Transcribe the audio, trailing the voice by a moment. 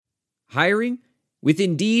Hiring? With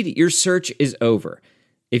Indeed, your search is over.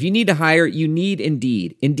 If you need to hire, you need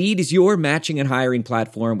Indeed. Indeed is your matching and hiring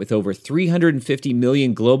platform with over 350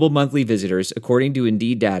 million global monthly visitors, according to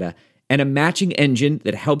Indeed data, and a matching engine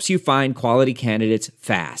that helps you find quality candidates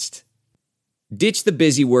fast. Ditch the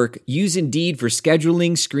busy work. Use Indeed for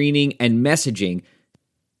scheduling, screening, and messaging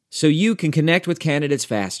so you can connect with candidates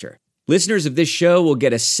faster. Listeners of this show will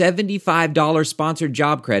get a $75 sponsored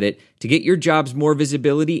job credit to get your jobs more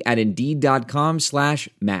visibility at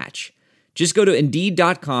Indeed.com/match. Just go to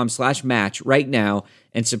Indeed.com/match right now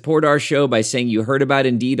and support our show by saying you heard about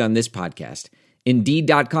Indeed on this podcast.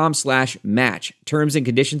 Indeed.com/match. Terms and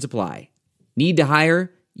conditions apply. Need to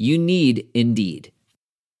hire? You need Indeed.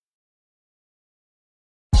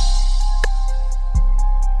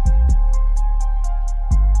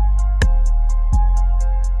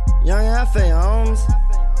 Young F.A. Holmes.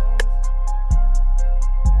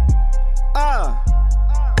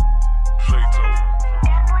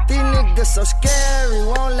 These niggas so scary,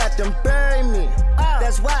 won't let them bury me.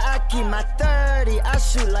 That's why I keep my 30, I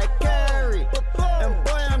shoot like Curry. And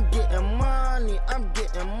boy, I'm getting money,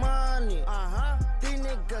 These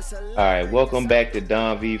niggas are All right, welcome back to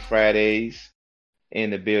Don V Fridays,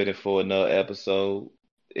 in the building for another episode.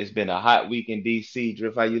 It's been a hot week in DC.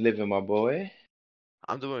 Drift, how you living, my boy?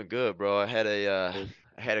 I'm doing good, bro. I had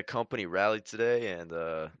a company rally today, and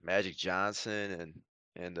Magic Johnson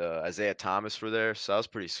and Isaiah Thomas were there, so that was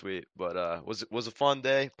pretty sweet. But was a fun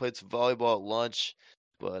day. Played some volleyball at lunch,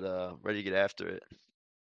 but ready to get after it.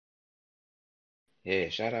 Yeah,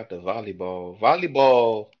 shout out to volleyball.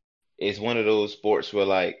 Volleyball is one of those sports where,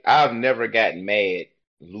 like, I've never gotten mad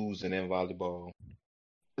losing in volleyball.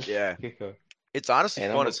 Yeah, it's honestly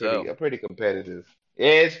And fun as hell. I'm pretty competitive. Yeah,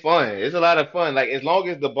 it's fun. It's a lot of fun. Like, as long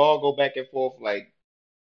as the ball go back and forth, like,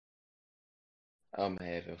 I'm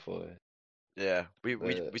having fun. Yeah, we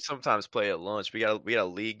sometimes play at lunch. We got a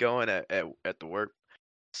league going at the work,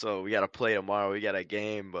 so we got to play tomorrow. We got a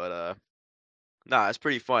game, but nah, it's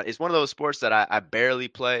pretty fun. It's one of those sports that I barely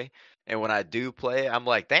play, and when I do play, I'm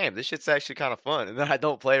like, damn, this shit's actually kind of fun. And then I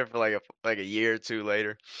don't play it for like a year or two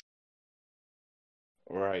later.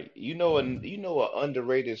 Right. You know a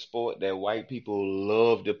underrated sport that white people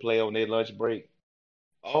love to play on their lunch break?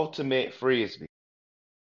 Ultimate frisbee.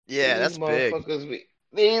 Yeah, These that's big. motherfuckers be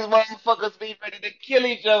these motherfuckers be ready to kill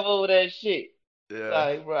each other over that shit. Yeah.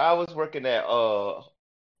 Like, bro, I was working at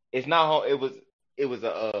it's not home, it was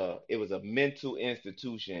a mental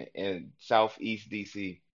institution in Southeast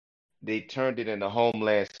DC. They turned it into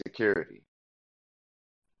Homeland Security.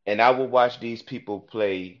 And I would watch these people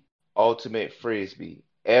play ultimate frisbee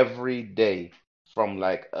every day from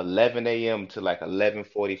like 11 a.m. to like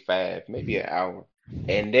 11:45, maybe an hour.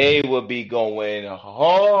 And they would be going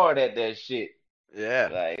hard at that shit. Yeah.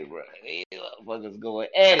 Like, bro, these motherfuckers going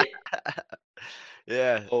at it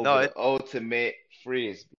Yeah. No, over the ultimate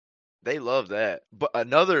frisbee. they love that. But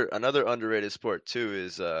another underrated sport too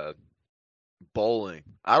is bowling.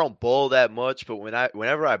 I don't bowl that much, but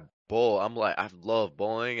whenever I bowl, I'm like I love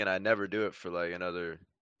bowling, and I never do it for like another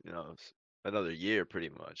year pretty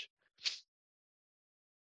much.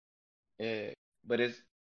 Yeah, but it's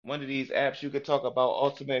one of these apps you could talk about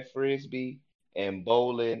ultimate frisbee and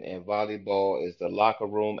bowling and volleyball is the Locker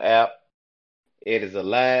Room app. It is a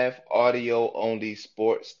live audio only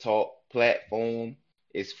sports talk platform.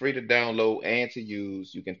 It's free to download and to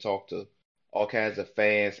use. You can talk to all kinds of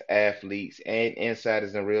fans, athletes, and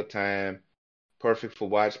insiders in real time. Perfect for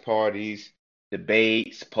watch parties,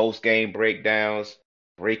 debates, post game breakdowns,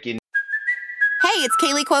 breaking. Hey, it's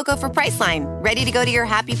Kaylee Cuoco for Priceline. Ready to go to your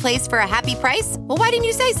happy place for a happy price? Well, why didn't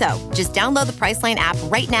you say so? Just download the Priceline app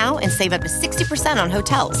right now and save up to 60% on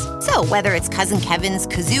hotels. So whether it's Cousin Kevin's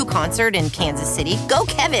Kazoo Concert in Kansas City, go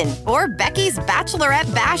Kevin, or Becky's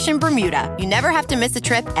Bachelorette Bash in Bermuda, you never have to miss a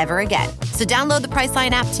trip ever again. So download the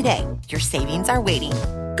Priceline app today. Your savings are waiting.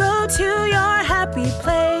 Go to your happy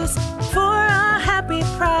place for a happy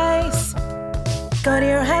price. Go to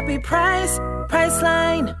your happy price,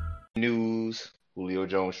 Priceline. News, Julio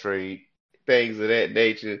Jones trade, things of that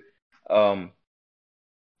nature. Um,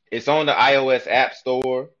 it's on the iOS App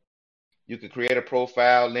Store. You can create a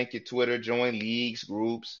profile, link your Twitter, join leagues,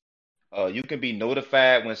 groups. You can be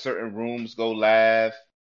notified when certain rooms go live.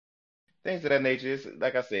 Things of that nature. It's,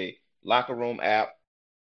 like I said, Locker Room app,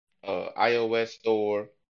 iOS store.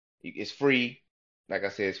 It's free. Like I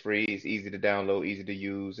said, it's free. It's easy to download, easy to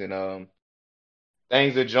use, and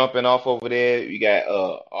things are jumping off over there. You got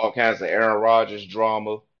all kinds of Aaron Rodgers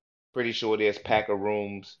drama. Pretty sure there's Packer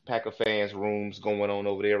fans rooms going on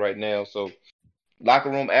over there right now. So Locker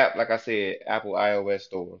Room app, like I said, Apple iOS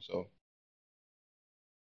store. So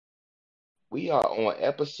We are on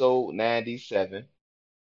episode 97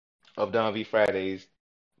 of Don V Fridays.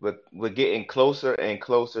 But we're getting closer and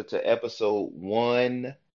closer to episode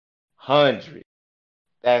 100.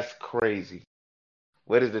 That's crazy.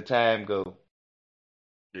 Where does the time go?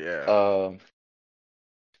 Yeah.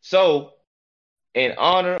 So, in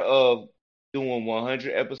honor of doing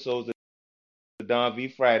 100 episodes of Don V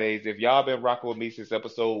Fridays, if y'all been rocking with me since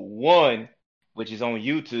episode 1, which is on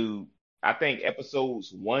YouTube, I think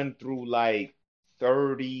episodes 1 through like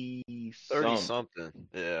 30 something.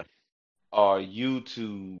 Yeah. are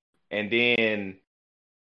YouTube. And then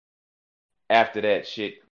after that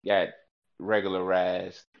shit got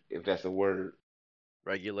regularized, if that's a word.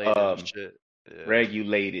 Regulated and shit. Yeah.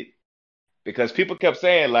 Regulated. Because people kept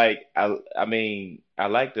saying, like, I mean, I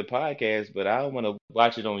like the podcast, but I don't want to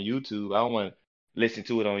watch it on YouTube. I don't want to listen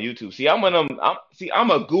to it on YouTube. See, I'm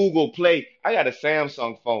a Google Play. I got a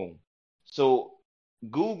Samsung phone. So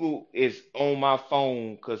Google is on my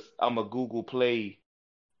phone because I'm a Google Play,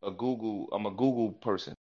 I'm a Google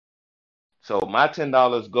person. So my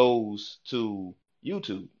 $10 goes to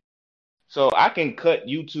YouTube. So I can cut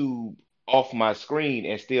YouTube off my screen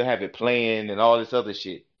and still have it playing and all this other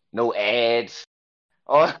shit. No ads,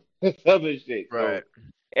 all this other shit. Right. So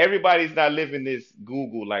everybody's not living this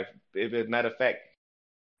Google life. As a matter of fact,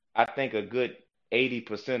 I think a good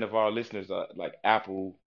 80% of our listeners are like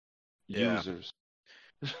Apple users.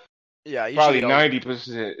 Yeah, probably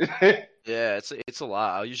 90%. Yeah, it's a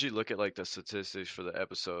lot. I'll usually look at like the statistics for the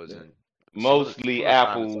episodes and mostly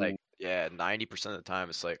Apple. Like 90% of the time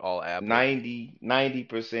it's like all Apple.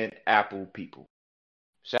 90% Apple people.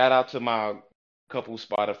 Shout out to my couple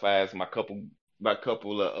Spotify's, my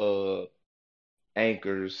couple of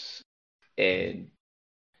anchors, and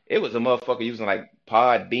it was a motherfucker using like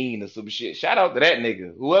Podbean or some shit. Shout out to that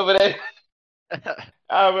nigga, whoever that.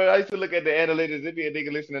 I used to look at the analytics. It'd be a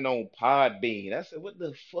nigga listening on Podbean. I said, "What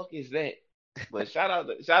the fuck is that?" But shout out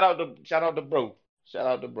to bro,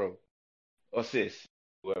 or sis,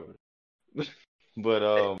 whoever.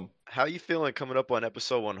 But how you feeling coming up on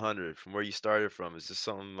episode 100 from where you started from? Is this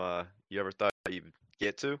something you ever thought you'd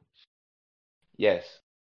get to? Yes,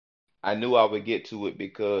 I knew I would get to it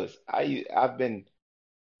because I've been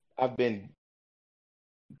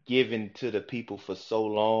giving to the people for so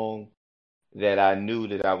long that I knew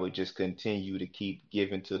that I would just continue to keep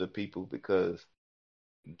giving to the people because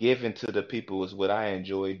giving to the people is what I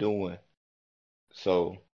enjoy doing.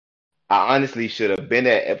 So I honestly should have been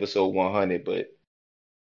at episode 100, but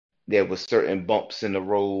there was certain bumps in the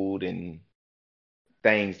road and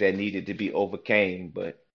things that needed to be overcame.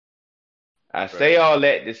 But I say all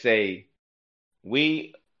that to say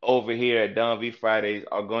we over here at Don V Fridays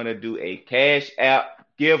are going to do a Cash App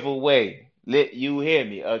giveaway. Let you hear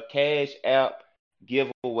me. A Cash App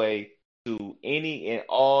giveaway to any and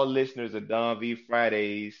all listeners of Don V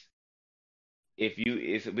Fridays.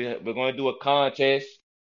 We're going to do a contest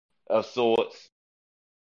of sorts.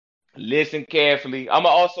 Listen carefully. I'm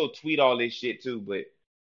going to also tweet all this shit too, but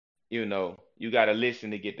you got to listen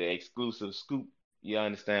to get the exclusive scoop. You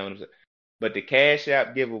understand what I'm saying? But the Cash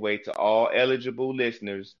App giveaway to all eligible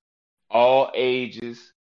listeners, all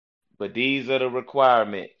ages, but these are the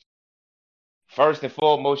requirements. First and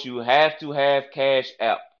foremost, you have to have Cash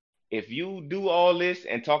App. If you do all this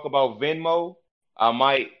and talk about Venmo, I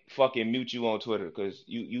might fucking mute you on Twitter because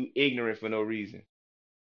you ignorant for no reason.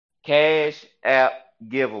 Cash App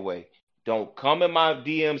giveaway. Don't come in my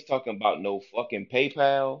DMs talking about no fucking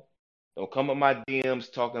PayPal. Don't come in my DMs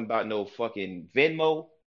talking about no fucking Venmo.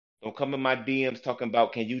 Don't come in my DMs talking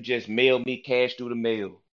about can you just mail me cash through the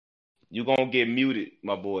mail. You're going to get muted,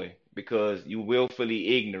 my boy, because you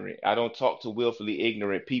willfully ignorant. I don't talk to willfully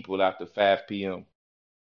ignorant people after 5 p.m.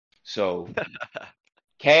 So,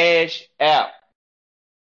 Cash App.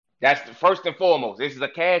 That's the first and foremost. This is a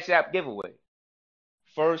Cash App giveaway.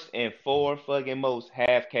 First and foremost,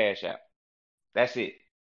 have Cash App. That's it.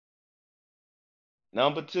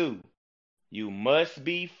 Number 2, you must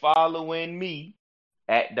be following me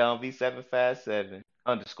at DonV757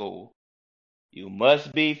 _. You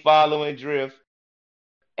must be following Drift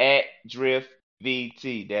at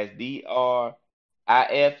DriftVT. That's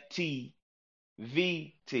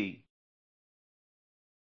DRIFTVT.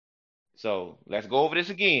 So let's go over this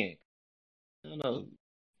again.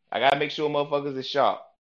 I gotta make sure motherfuckers is sharp.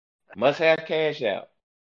 Must have Cash App.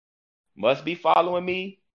 Must be following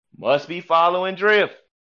me. Must be following Drift.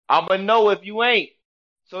 I'ma know if you ain't.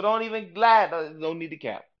 So don't even lie. There's no need to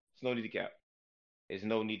cap. There's no need to cap. There's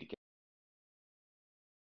no need to cap.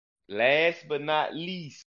 Last but not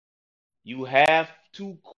least, you have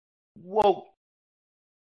to quote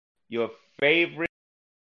your favorite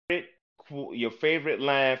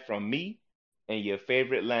line from me and your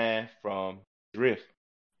favorite line from Drift.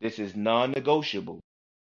 This is non-negotiable.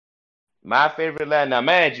 My favorite line. Now,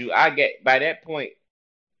 mind you, I get by that point,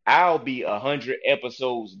 I'll be 100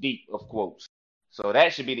 episodes deep of quotes. So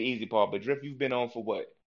that should be the easy part. But Drift, you've been on for what?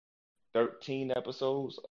 13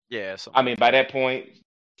 episodes? Yeah, I something mean, like by that. that point,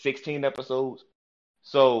 16 episodes.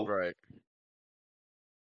 So Right.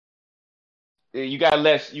 you got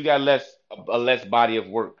a less body of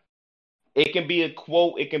work. It can be a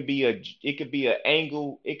quote, it can be an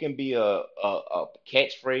angle, it can be a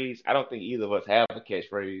catchphrase. I don't think either of us have a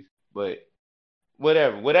catchphrase, but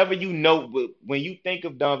whatever you know. When you think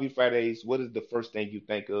of Don V Fridays, what is the first thing you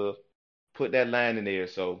think of? Put that line in there.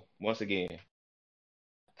 So once again,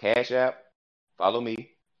 Cash App, follow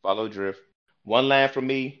me, follow Drift. One line from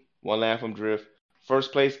me, one line from Drift.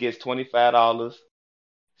 First place gets $25.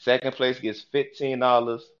 Second place gets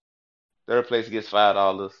 $15. Third place gets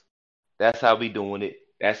 $5. That's how we doing it.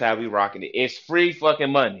 That's how we rocking it. It's free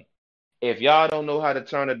fucking money. If y'all don't know how to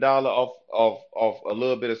turn a dollar off a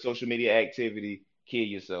little bit of social media activity, kill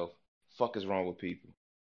yourself. Fuck is wrong with people?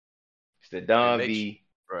 It's the And Don V.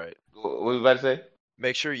 right. What was you about to say?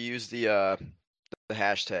 Make sure you use the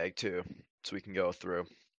hashtag too, so we can go through.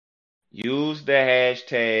 Use the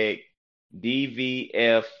hashtag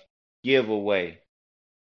DVF giveaway.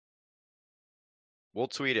 We'll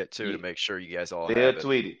tweet it too to Yeah, make sure you guys all they'll have it.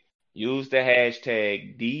 tweet it. Use the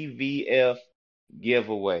hashtag DVF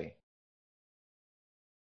giveaway.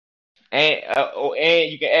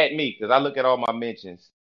 And you can add me because I look at all my mentions.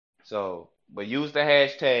 So, but use the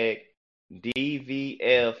hashtag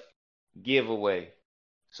DVF giveaway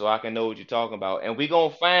so I can know what you're talking about. And we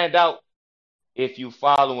gonna find out if you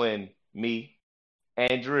following me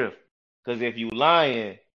and Drift. Because if you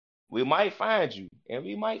lying, we might find you and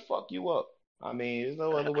we might fuck you up. I mean, there's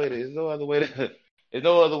no other way to there's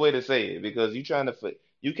no other way to say it because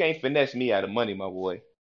you can't finesse me out of money, my boy.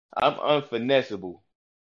 I'm unfinessable.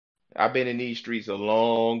 I've been in these streets a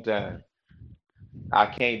long time. I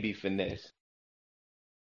can't be finessed.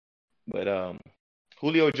 But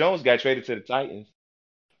Julio Jones got traded to the Titans.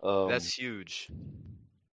 Um, That's huge.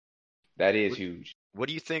 that is What huge. what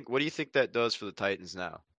do you think? What do you think that does for the Titans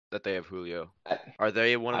now that they have Julio? I, Are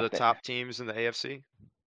they one of I the think top teams in the AFC?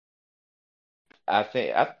 I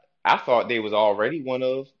think I thought they was already one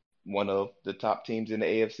of the top teams in the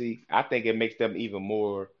AFC. I think it makes them even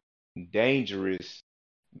more dangerous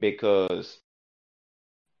because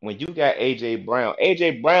when you got AJ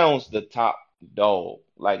Brown's the top dog.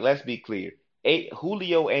 Like, let's be clear.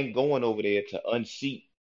 Julio ain't going over there to unseat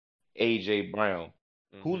AJ Brown.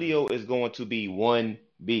 Mm-hmm. Julio is going to be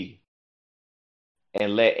 1B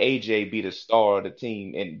and let AJ be the star of the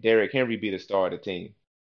team and Derrick Henry be the star of the team.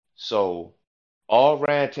 So all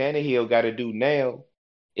Ryan Tannehill got to do now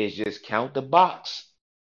is just count the box.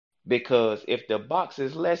 Because if the box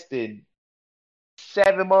is less than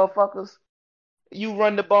seven motherfuckers, you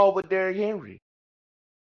run the ball with Derrick Henry.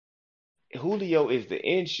 Julio is the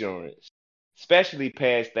insurance, especially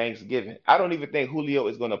past Thanksgiving. I don't even think Julio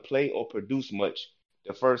is going to play or produce much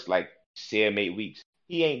the first like 7, 8 weeks.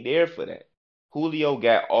 He ain't there for that. Julio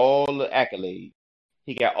got all the accolades.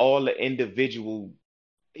 He got all the individual.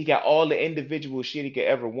 He got all the individual shit he could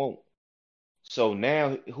ever want. So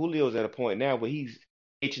now Julio's at a point now where he's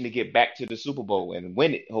itching to get back to the Super Bowl and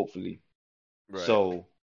win it, hopefully. Right. So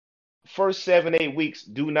first 7, 8 weeks,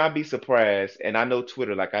 do not be surprised. And I know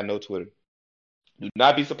Twitter, like I know Twitter. Do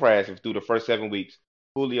not be surprised if through the first 7 weeks,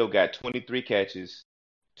 Julio got 23 catches,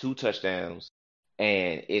 2 touchdowns,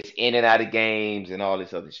 and it's in and out of games and all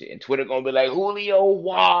this other shit. And Twitter gonna be like, Julio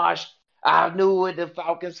washed. I knew it. The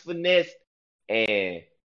Falcons finessed. And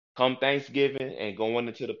come Thanksgiving and going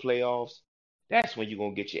into the playoffs, that's when you're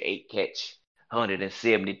gonna get your 8 catch,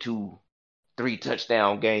 172, 3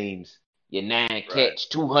 touchdown games, your nine Right. catch,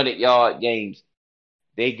 200-yard games.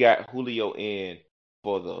 They got Julio in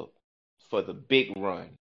for the big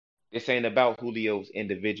run. This ain't about Julio's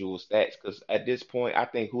individual stats because at this point, I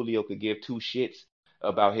think Julio could give two shits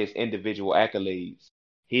about his individual accolades.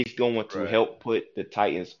 He's going to Right. help put the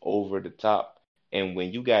Titans over the top. And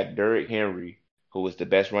when you got Derrick Henry, who is the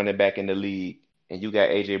best running back in the league, and you got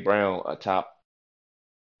AJ Brown, a top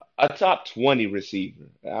 20 receiver.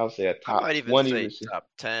 I would say a I top might even 20 say receiver. top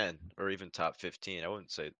 10 or even top 15. I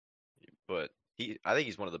wouldn't say, but I think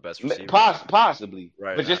he's one of the best receivers Possibly.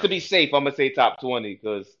 right But just to now. be safe, I'm gonna say top 20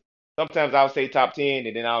 because sometimes I'll say top 10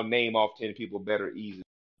 and then I'll name off 10 people better easily.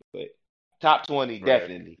 But top 20 Right.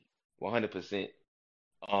 definitely, 100%.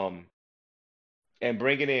 Um, and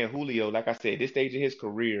bringing in Julio, like I said, this stage of his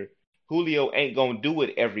career, Julio ain't gonna do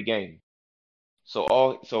it every game.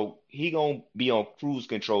 So he gonna be on cruise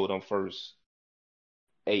control them first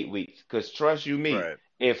 8 weeks. Because trust you me, Right.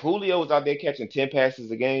 if Julio was out there catching 10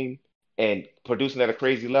 passes a game and producing at a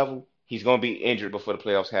crazy level, he's gonna be injured before the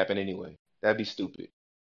playoffs happen anyway. That'd be stupid.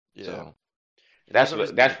 Yeah. So And here's what I'm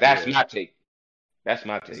just gonna that's yeah, my take. That's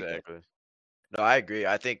my take though. exactly. No, I agree.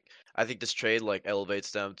 I think this trade like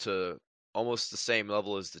elevates them to almost the same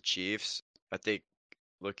level as the Chiefs. I think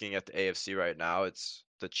looking at the AFC right now, it's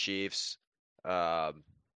the Chiefs. Um,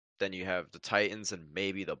 then you have the Titans and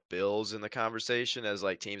maybe the Bills in the conversation as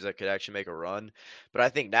like teams that could actually make a run. But I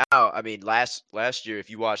think now, I mean, last year, if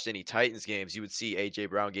you watched any Titans games, you would see AJ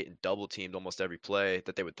Brown getting double teamed almost every play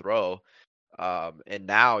that they would throw. And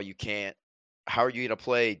now you can't. How are you going to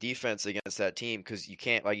play defense against that team? Because you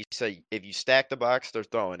can't, like you said, if you stack the box, they're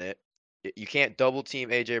throwing it. You can't double team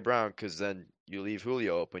AJ Brown because then you leave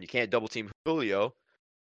Julio open. You can't double team Julio,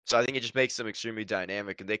 so I think it just makes them extremely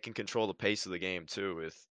dynamic, and they can control the pace of the game too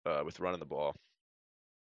with running the ball.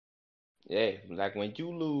 Yeah, like when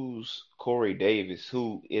you lose Corey Davis,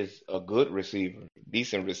 who is a good receiver,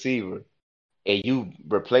 decent receiver, and you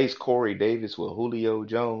replace Corey Davis with Julio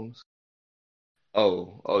Jones,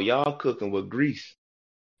 oh, y'all cooking with grease.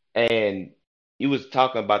 And you was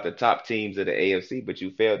talking about the top teams of the AFC, but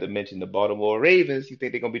you failed to mention the Baltimore Ravens. You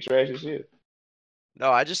think they're gonna be trash this year?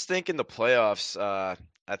 No, I just think in the playoffs,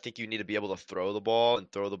 I think you need to be able to throw the ball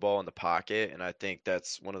and throw the ball in the pocket, and I think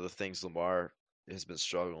that's one of the things Lamar has been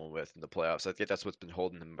struggling with in the playoffs. I think that's what's been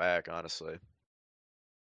holding him back, honestly.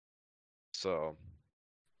 So,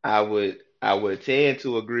 I would tend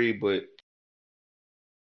to agree, but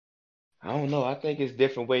I don't know. I think it's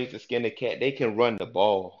different ways to skin the cat. They can run the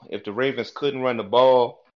ball. If the Ravens couldn't run the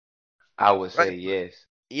ball, I would say right, yes.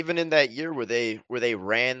 even in that year where they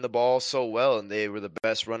ran the ball so well and they were the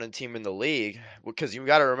best running team in the league, because you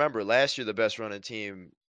got to remember last year the best running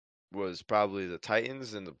team was probably the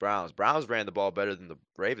Titans and the Browns. Browns ran the ball better than the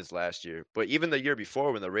Ravens last year. But even the year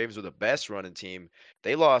before, when the Ravens were the best running team,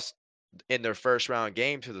 they lost in their first round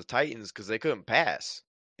game to the Titans because they couldn't pass.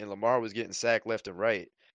 And Lamar was getting sacked left and right.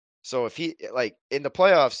 So if he like in the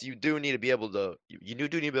playoffs, you do need to be able to you do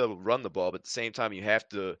need to be able to run the ball, but at the same time you have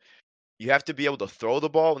to be able to throw the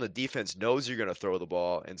ball when the defense knows you're going to throw the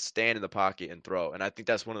ball and stand in the pocket and throw. And I think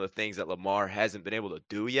that's one of the things that Lamar hasn't been able to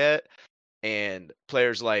do yet. And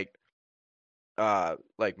players like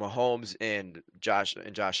Mahomes and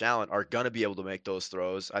Josh Allen are gonna be able to make those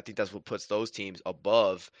throws. I think that's what puts those teams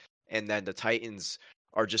above. And then the Titans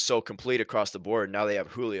are just so complete across the board. Now they have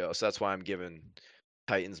Julio, so that's why I'm giving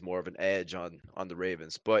Titans more of an edge on the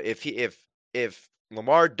Ravens. But if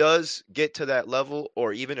Lamar does get to that level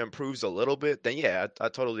or even improves a little bit, then yeah, I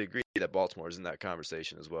totally agree that Baltimore is in that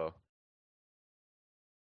conversation as well.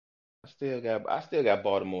 I still got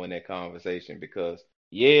Baltimore in that conversation because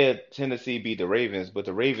yeah, Tennessee beat the Ravens, but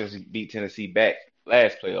the Ravens beat Tennessee back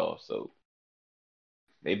last playoff, so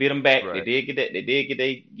they beat them back. They Right. did get that. They did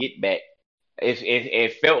get back.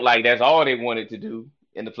 It felt like that's all they wanted to do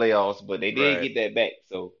in the playoffs, but they did Right. get that back.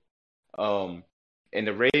 So um, and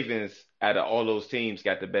the Ravens out of all those teams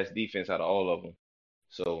got the best defense out of all of them.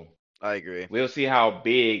 So I agree. we'll see how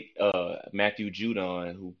big Matthew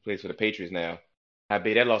Judon, who plays for the Patriots now, how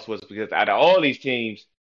big that loss was because out of all these teams,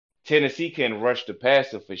 Tennessee can rush the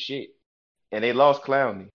passer for shit, and they lost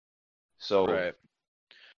Clowney. So Right.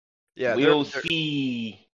 Yeah, their we'll their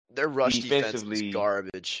see their rush defense is defensively.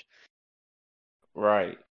 garbage.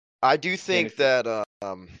 Right, I do think Tennessee.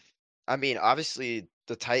 that I mean obviously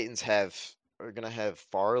the Titans are gonna have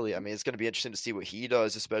Farley. I mean it's gonna be interesting to see what he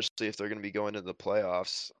does, especially if they're gonna be going to the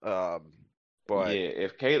playoffs. But Yeah,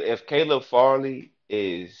 if Caleb Farley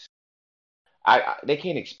is, they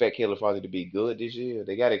can't expect Caleb Farley to be good this year.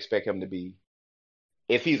 They got to expect him to be.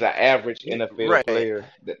 If he's an average NFL right, player,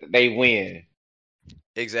 they win.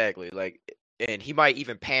 exactly. Like and he might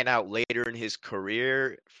even pan out later in his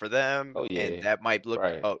career for them, Oh and yeah, that might look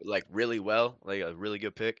right. like really well, like a really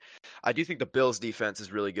good pick. I do think the Bills defense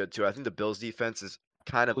is really good too. I think the Bills defense is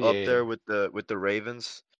kind of Oh up yeah, there with the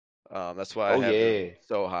Ravens. That's why I oh have them yeah,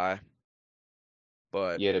 so high.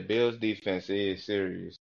 But yeah. The Bills defense is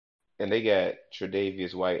serious, and they got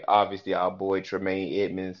Tre'Davious White, obviously our boy Tremaine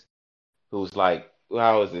Edmonds, who's like,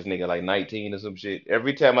 how is this nigga like 19 or some shit?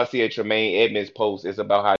 Every time I see a Tremaine Edmonds post, it's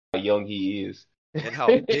about how young he is. and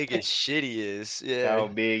how big his shit he is. Yeah. How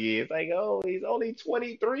big he is. Like, oh, he's only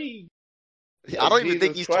 23. I Like, don't even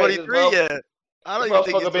think Jesus he's Christ, 23 yet. I this don't even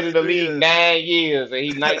think he's motherfucker been in the 23 league yet. 9 years and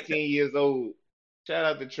he's 19 years old. Shout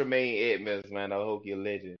out to Tremaine Edmonds, man. I hope you're a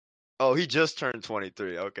legend. Oh, he just turned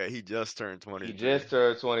 23. Okay, he just turned He 23 just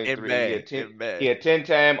turned in 23. May. In He May. a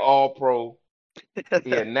 10-time All Pro.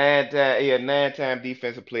 He a 9-time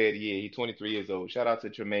defensive player of the year. He's 23 years old. Shout out to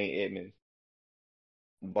Tremaine Edmonds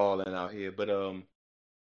balling out here. But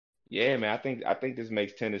Yeah, man. I think this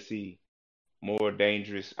makes Tennessee more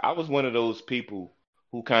dangerous. I was one of those people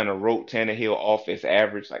who kind of wrote Tannehill off as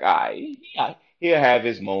average. Like, he'll have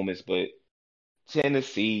his moments, but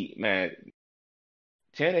Tennessee, man,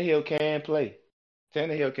 Tannehill can play.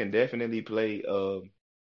 Tannehill can definitely play.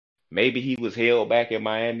 Maybe he was held back in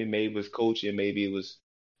Miami. Maybe it was coaching. Maybe it was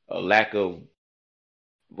a lack of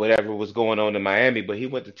whatever was going on in Miami. But he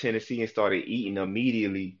went to Tennessee and started eating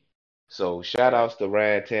immediately. So shout Right. outs to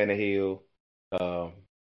Ryan Tannehill. Um,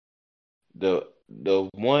 the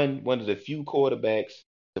one of the few quarterbacks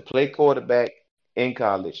to play quarterback in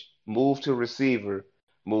college, move to receiver,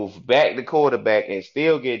 move back to quarterback, and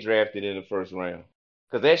still get drafted in the first round.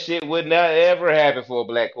 Because that shit would not ever happen for a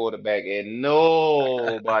black quarterback in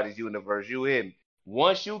nobody's universe. You hear me?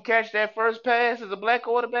 Once you catch that first pass as a black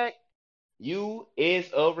quarterback, you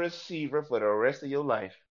is a receiver for the rest of your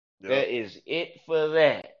life. Yep. That is it for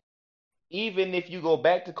that. Even if you go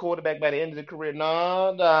back to quarterback by the end of the career,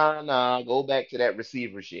 nah, nah, nah, go back to that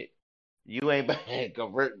receiver shit. You ain't back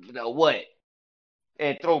convert what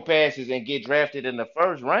and throw passes and get drafted in the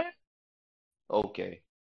first round. Okay,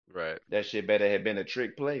 Right. that shit better have been a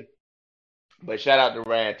trick play. But shout out to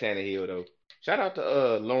Ryan Tannehill though. Shout out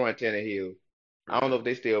to Lauren Tannehill. I don't know Right. if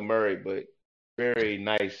they still married, but very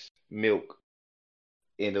nice milk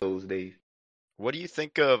in those days. What do you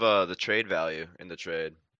think of the trade value in the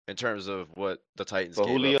trade in terms of what the Titans For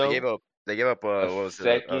gave up? Julio, They gave up a what was it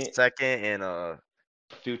a second, second and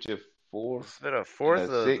future fourth, was it a and fourth a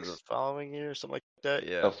the sixth, following year or something like that?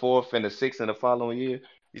 Yeah. a fourth, and a sixth in the following year.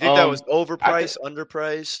 You think that was I think overpriced,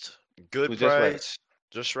 underpriced, it good was just right. price,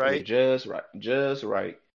 just It was right? just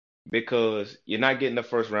right. Because you're not getting the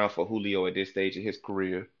first round for Julio at this stage of his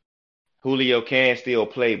career. Julio can still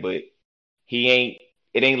play, but he ain't.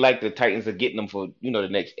 It ain't like the Titans are getting him for the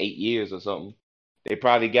next 8 years or something. They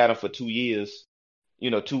probably got him for 2 years.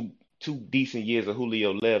 Two decent years of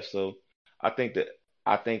Julio left. So I think that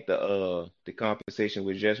the compensation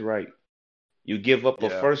was just right. You give up a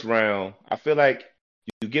Yeah. first round. I feel like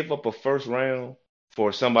you give up a first round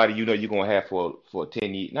for somebody you're gonna have for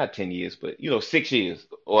 10 years, not 10 years, but 6 years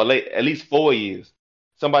or at least 4 years.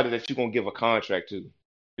 Somebody that you're gonna give a contract to.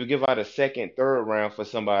 You give out a second, third round for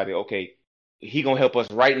somebody. Okay, he gonna help us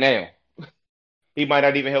right now. He might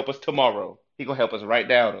not even help us tomorrow. He gonna help us right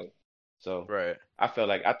now though. So Right. I felt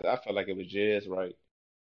like it was just right.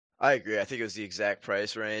 I agree. I think it was the exact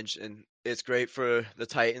price range, and it's great for the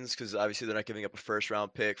Titans because obviously they're not giving up a first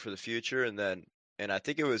round pick for the future, and I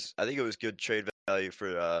think it was good trade value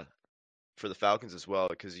for the Falcons as well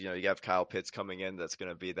because you have Kyle Pitts coming in that's going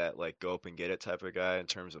to be that like go up and get it type of guy in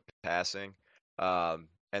terms of passing.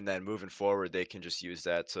 And then moving forward, they can just use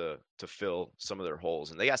that to fill some of their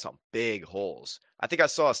holes, and they got some big holes. I think I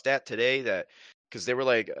saw a stat today that because they were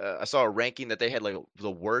like I saw a ranking that they had like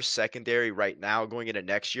the worst secondary right now going into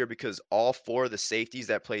next year because all four of the safeties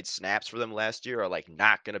that played snaps for them last year are like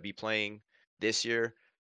not going to be playing this year.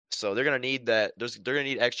 So they're gonna need that. They're gonna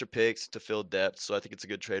need extra picks to fill depth. So I think it's a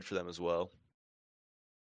good trade for them as well.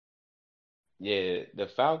 Yeah, the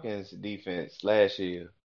Falcons defense last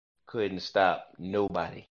year couldn't stop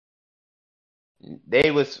nobody.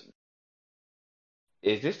 They was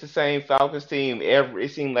Is this the same Falcons team?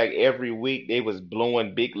 It seemed like every week they was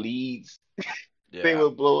blowing big leads. They Yeah, were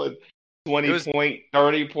blowing it 20 was. point,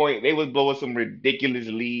 30 point. They was blowing some ridiculous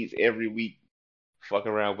leads every week. Fuck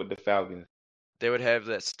around with the Falcons. They would have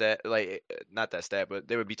that stat, like not that stat, but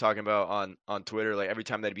they would be talking about on Twitter, like every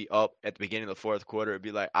time they'd be up at the beginning of the fourth quarter, it'd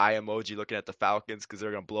be like eye emoji looking at the Falcons because they're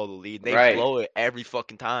gonna blow the lead. And they Right. blow it every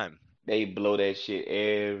fucking time. They blow that shit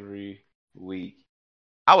every week.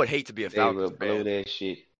 I would hate to be a They Falcons will blow fan. that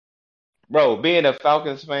shit. Bro, being a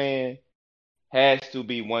Falcons fan has to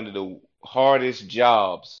be one of the hardest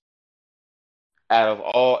jobs out of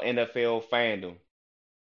all NFL fandom.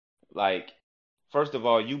 Like, first of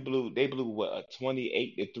all, they blew what, a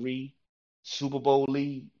 28-3 Super Bowl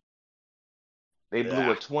lead. Yeah, They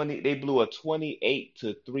blew a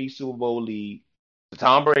 28-3 Super Bowl lead to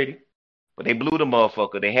Tom Brady, but they blew the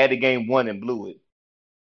motherfucker. They had the game won and blew it.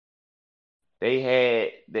 They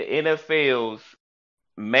had the NFL's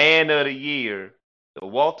Man of the Year, the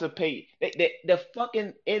Walter Payton, the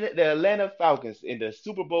fucking the Atlanta Falcons in the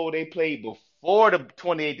Super Bowl they played before the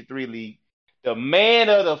 28-3 lead. The Man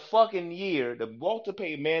of the fucking Year, the Walter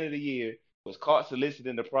Payton Man of the Year, was caught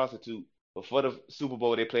soliciting the prostitute before the Super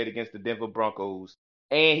Bowl they played against the Denver Broncos,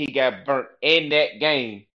 and he got burnt in that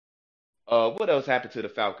game. What else happened to the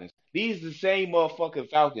Falcons? These are the same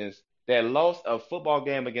motherfucking Falcons that lost a football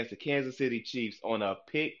game against the Kansas City Chiefs on a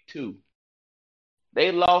pick two.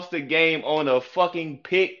 They lost the game on a fucking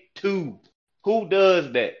pick two. Who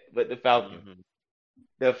does that but the Falcons? hmm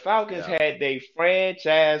The Falcons Yeah. had their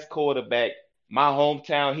franchise quarterback, my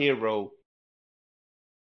hometown hero,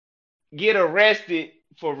 get arrested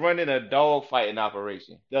for running a dogfighting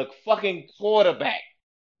operation. The fucking quarterback,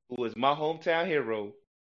 who was my hometown hero,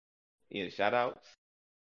 shout outs,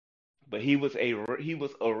 but he was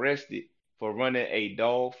arrested for running a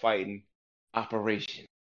dogfighting operation.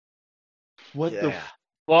 What the Yeah.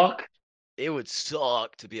 fuck? It would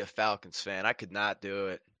suck to be a Falcons fan. I could not do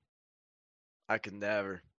it. I could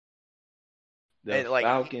never. The And like,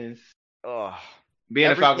 Falcons. oh, Being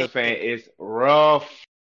a everything. Falcons fan is rough.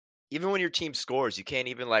 Even when your team scores, you can't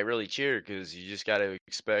even like really cheer because you just got to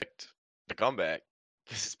expect the comeback.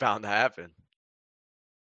 Because it's bound to happen.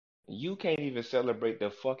 You can't even celebrate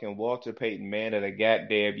the fucking Walter Payton man of the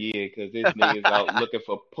goddamn year because this nigga's out looking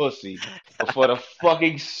for pussy before the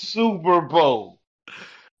fucking Super Bowl.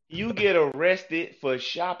 You get arrested for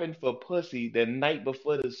shopping for pussy the night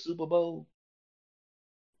before the Super Bowl?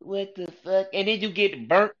 What the fuck? And then you get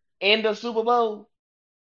burnt in the Super Bowl?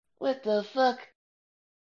 What the fuck?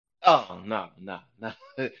 Oh, no, no, no.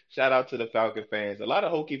 Shout out to the Falcon fans. A lot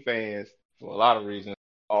of Hokie fans, for a lot of reasons,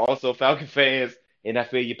 are also Falcon fans, and I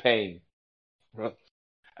feel your pain. Bro.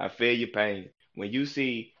 I feel your pain. When you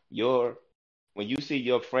see your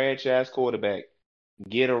franchise quarterback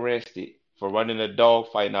get arrested for running a dog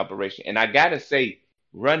fighting operation. And I gotta say,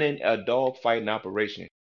 running a dog fighting operation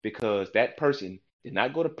because that person did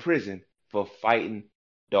not go to prison for fighting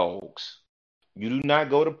dogs. You do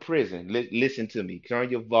not go to prison. Listen to me. Turn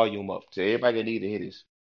your volume up to everybody that need to hear this.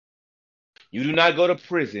 You do not go to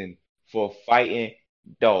prison for fighting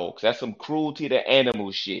dogs. That's some cruelty to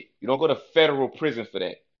animal shit. You don't go to federal prison for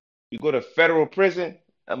that. You go to federal prison.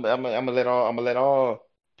 I'm gonna let all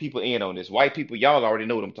people in on this. White people, y'all already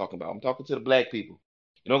know what I'm talking about. I'm talking to the black people.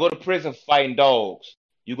 You don't go to prison fighting dogs.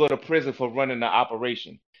 You go to prison for running the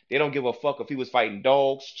operation. They don't give a fuck if he was fighting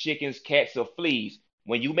dogs, chickens, cats, or fleas.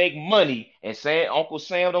 When you make money and say Uncle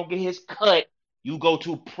Sam don't get his cut, you go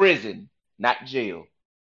to prison, not jail.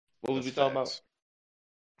 What was That's we talking about?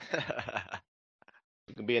 facts.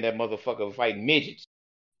 You can be in that motherfucker fighting midgets.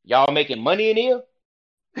 Y'all making money in here?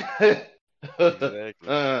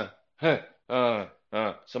 Exactly.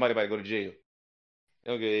 Somebody about to go to jail.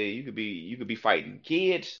 Okay, you could be fighting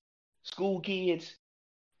kids, school kids.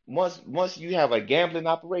 Once you have a gambling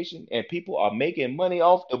operation and people are making money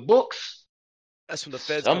off the books, That's when the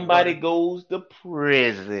feds come somebody running. goes to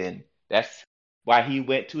prison. That's why he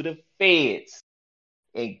went to the feds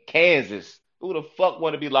in Kansas. Who the fuck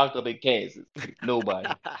want to be locked up in Kansas? Nobody.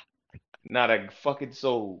 Not a fucking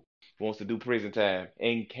soul wants to do prison time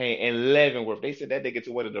in Leavenworth. They said that nigga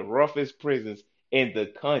to one of the roughest prisons in the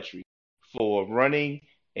country for running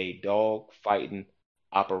a dog fighting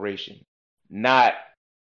operation, not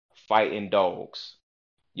fighting dogs.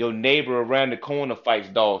 Your neighbor around the corner fights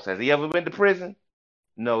dogs. Has he ever been to prison?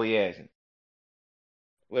 No, he hasn't.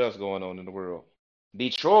 What else going on in the world?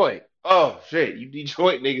 Detroit. Oh shit, you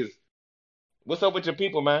Detroit niggas. What's up with your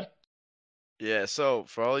people, man? Yeah, so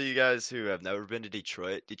for all you guys who have never been to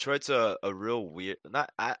Detroit, Detroit's a real weird,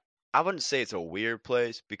 not I wouldn't say it's a weird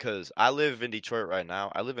place because I live in Detroit right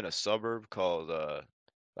now. I live in a suburb called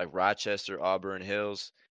like Rochester, Auburn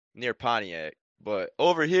Hills, near Pontiac. But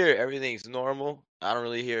over here everything's normal. I don't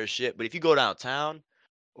really hear shit. But if you go downtown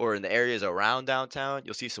or in the areas around downtown,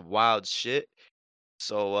 you'll see some wild shit.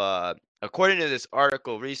 So according to this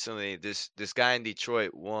article recently, this guy in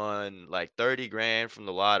Detroit won like 30 grand from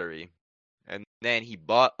the lottery, and then he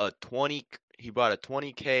bought a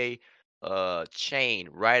 20K chain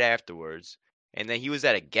right afterwards, and then he was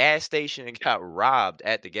at a gas station and got robbed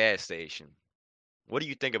at the gas station. What do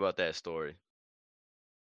you think about that story?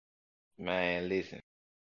 Man, listen.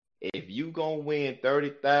 If you gonna win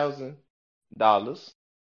 $30,000,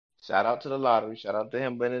 shout out to the lottery. Shout out to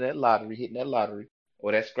him winning that lottery, hitting that lottery,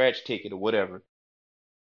 or that scratch ticket or whatever.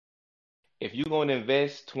 If you gonna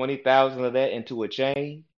invest 20,000 of that into a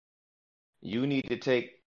chain, you need to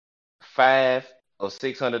take $500 or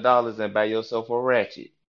 $600 and buy yourself a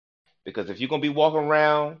ratchet. Because if you're gonna be walking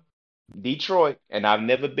around Detroit, and I've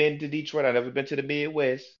never been to Detroit, I've never been to the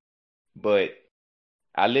Midwest, but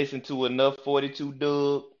I listened to enough 42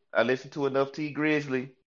 Doug, I listened to enough T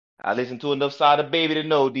Grizzly, I listened to enough Sada Baby to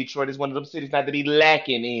know Detroit is one of them cities not to be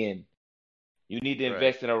lacking in. You need to Right.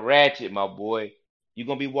 invest in a ratchet, my boy. You're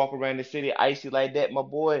gonna be walking around the city icy like that, my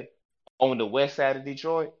boy, on the west side of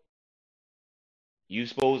Detroit. You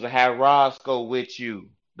supposed to have Roscoe with you.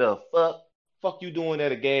 The fuck? Fuck you doing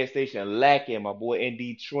at a gas station lacking, my boy, in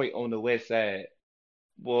Detroit on the west side.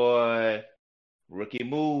 Boy, rookie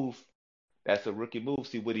move. That's a rookie move.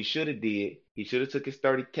 See what he should have did? He should have took his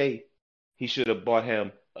 30K. He should have bought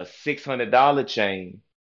him a $600 chain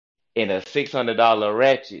in a $600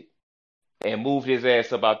 ratchet and moved his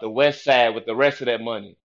ass about the west side with the rest of that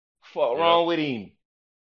money. Fuck Yep. wrong with him?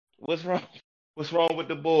 What's wrong? What's wrong with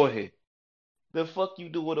the boy? The fuck you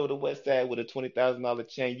doing on the west side with a $20,000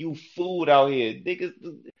 chain? You food out here, niggas.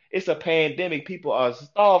 It's a pandemic. People are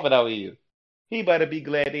starving out here. He better be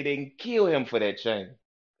glad they didn't kill him for that chain.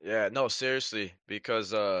 Yeah, no, seriously,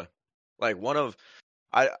 because like one of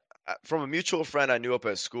from a mutual friend I knew up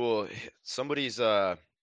at school, somebody's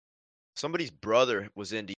brother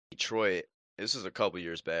was in Detroit. This was a couple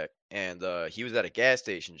years back, and he was at a gas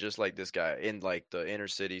station just like this guy in like the inner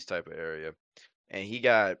cities type of area, and he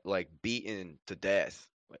got like beaten to death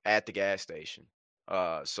at the gas station.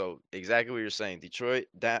 So exactly what you're saying, Detroit,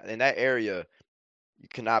 that in that area, you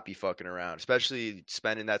cannot be fucking around, especially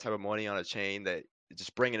spending that type of money on a chain that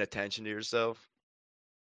just bringing attention to yourself.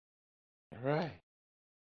 Right.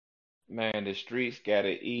 Man, the streets gotta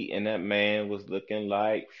eat, and that man was looking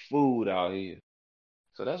like food out here.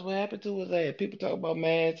 So that's what happened to his ass. People talk about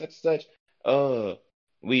man, such and such. Uh,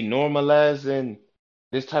 we normalizing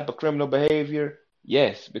this type of criminal behavior.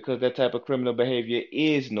 Yes, because that type of criminal behavior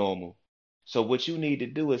is normal. So what you need to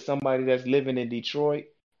do is somebody that's living in Detroit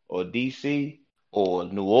or DC or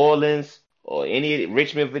New Orleans or any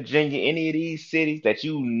Richmond, Virginia, any of these cities that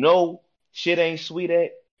you know shit ain't sweet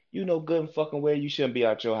at, you know good and fucking well you shouldn't be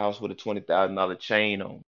out your house with a $20,000 chain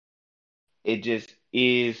on. It just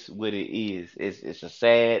is what it is. It's a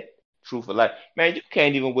sad truth of life. Man, you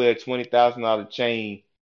can't even wear a $20,000 chain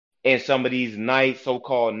in some of these nice,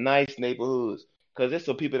 so-called nice neighborhoods. Cause there's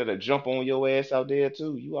some people that'll jump on your ass out there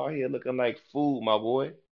too. You out here looking like food, my boy.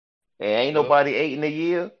 And ain't Yep. nobody ate in a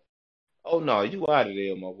year. Oh no, you out of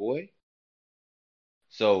there, my boy.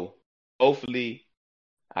 So hopefully,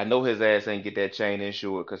 I know his ass ain't get that chain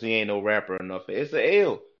insured because he ain't no rapper enough. It's a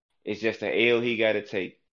L. It's just an L he gotta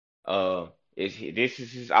take. Uh, this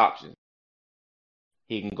is his option.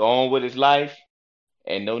 He can go on with his life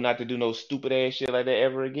and know not to do no stupid ass shit like that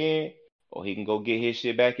ever again, or he can go get his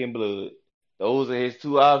shit back in blood. Those are his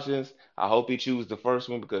two options. I hope he chooses the first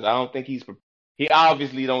one because I don't think he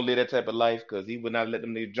obviously don't live that type of life because he would not let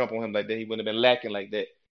them niggas jump on him like that. He wouldn't have been lacking like that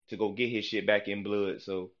to go get his shit back in blood.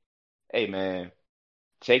 So, hey man,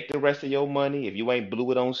 take the rest of your money if you ain't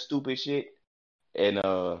blew it on stupid shit and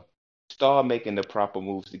start making the proper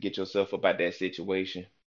moves to get yourself up out that situation.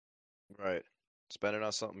 Right. Spend it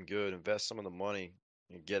on something good. Invest some of the money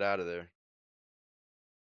and get out of there.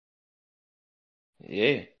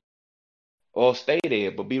 Yeah. Or stay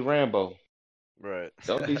there, but be Rambo. Right.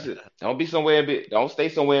 Don't be somewhere and don't stay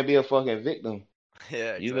somewhere and be a fucking victim.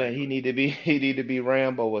 Yeah, You got he exactly. need to be he need to be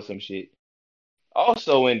Rambo or some shit.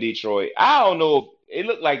 Also in Detroit, I don't know. It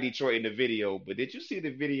looked like Detroit in the video, but did you see the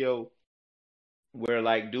video where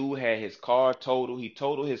like dude had his car totaled? He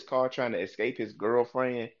totaled his car trying to escape his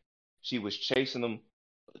girlfriend. She was chasing him.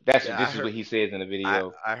 Yeah, I This is heard what he says in the I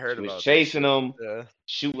video. I heard She was about that chasing shit. him, Yeah.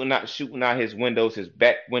 shooting out his windows. His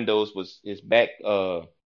back windows was his back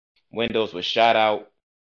windows was shot out,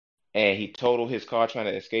 and he totaled his car trying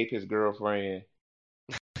to escape his girlfriend.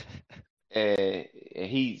 And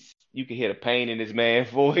he's you can hear the pain in this man's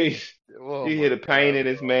voice. Oh You hear my the pain God, in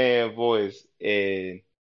this bro. man's voice, and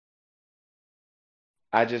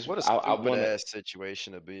What a I stupid want to ass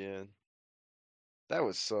situation to be in. That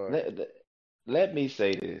would suck. let let me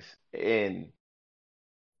say this, and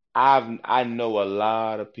I know a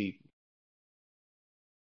lot of people,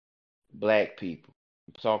 black people.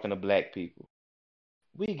 I'm talking to black people.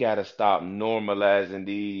 We gotta stop normalizing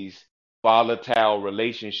these volatile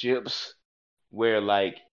relationships where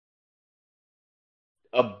like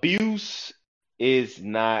abuse is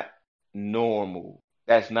not normal.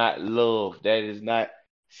 That's not love. That is not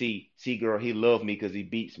see girl, he loved me because he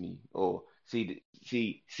beats me. Or see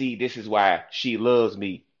this is why she loves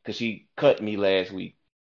me because she cut me last week.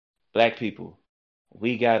 Black people,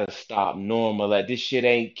 we gotta stop normal. Like this shit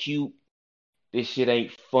ain't cute. This shit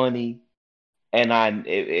ain't funny. And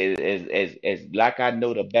as like I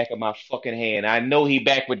know the back of my fucking hand, I know he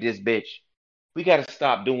back with this bitch. We gotta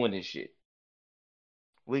stop doing this shit.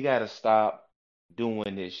 We gotta stop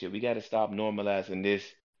doing this shit. We gotta stop normalizing this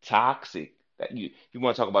toxic. That you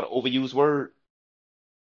want to talk about an overused word?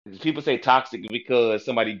 People say toxic because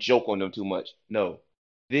somebody joke on them too much. No,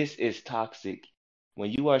 this is toxic.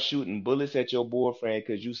 When you are shooting bullets at your boyfriend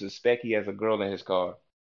because you suspect he has a girl in his car,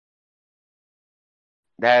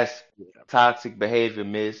 that's Yeah. toxic behavior,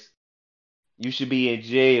 miss. You should be in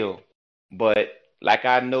jail. But like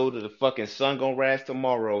I know that the fucking sun gonna rise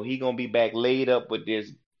tomorrow, he gonna be back laid up with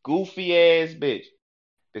this goofy ass bitch.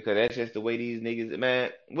 Because that's just the way these niggas. Man,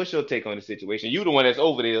 what's your take on the situation? You the one that's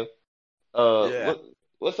over there. Yeah.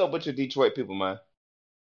 What's up with your Detroit people, man?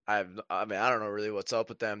 I mean, I don't know really what's up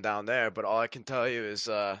with them down there, but all I can tell you is,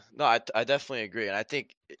 no, I definitely agree, and I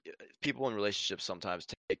think people in relationships sometimes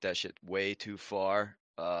take that shit way too far.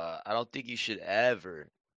 I don't think you should ever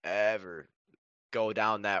go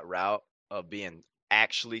down that route of being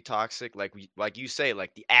actually toxic, like you say,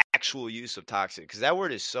 like the actual use of toxic, because that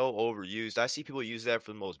word is so overused. I see people use that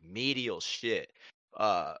for the most medial shit.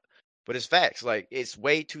 Uh, but it's facts. Like it's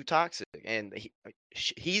way too toxic, and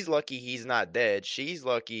he's lucky he's not dead. She's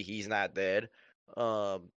lucky he's not dead.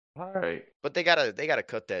 Um, All right. but they gotta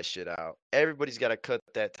cut that shit out. Everybody's gotta cut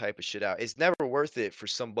that type of shit out. It's never worth it for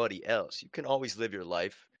somebody else. You can always live your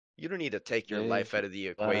life. You don't need to take your Live life out of the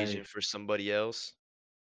your equation life. for somebody else.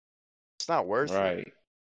 It's not worth it. Right.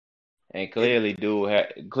 And It clearly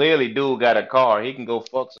dude got a car. He can go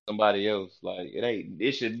fuck somebody else. Like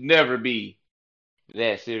it should never be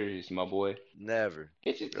that serious, my boy. never.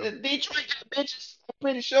 Bitches, Yep. Detroit got bitches. I'm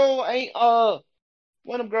pretty sure ain't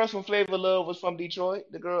one of them girls from Flavor Love was from Detroit.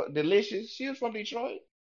 The girl Delicious, she was from Detroit.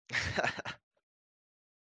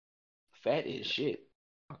 Fat as shit.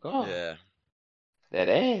 Oh God, Yeah. that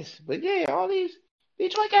ass. But yeah, all these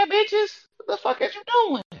Detroit got bitches. What the fuck is you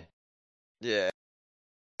doing? Yeah.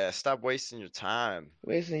 Yeah. Stop wasting your time.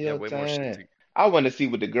 Wasting You got your way more shit time. to. I want to see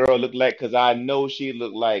what the girl look like because I know she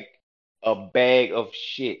look like a bag of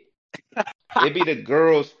shit. It be the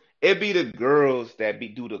girls. It be the girls that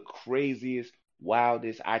do the craziest,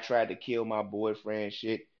 wildest. I tried to kill my boyfriend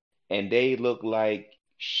shit, and they look like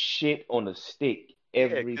shit on a stick Yeah.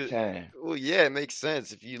 every 'Cause- time. well, yeah, it makes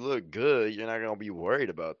sense. If you look good, you're not gonna be worried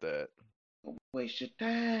about that. Don't waste your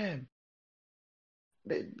time.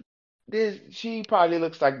 Th- she probably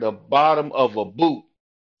looks like the bottom of a boot,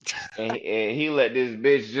 and he let this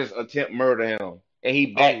bitch just attempt murder him, and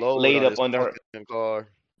he Unload on his fucking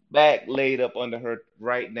car. back laid up under her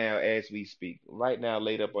right now as we speak. Right now,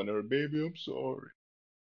 laid up under her. Baby, I'm sorry.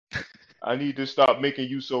 I need to stop making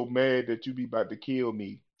you so mad that you be about to kill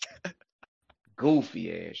me.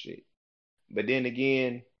 Goofy ass shit. But then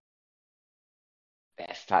again,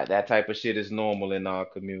 that type of shit is normal in our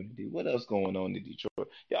community. What else going on in Detroit?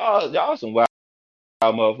 Y'all some wild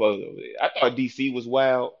motherfuckers over there. I thought DC was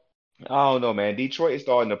wild. I don't know, man. Detroit is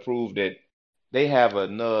starting to prove that they have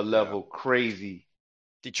another Yeah. level crazy.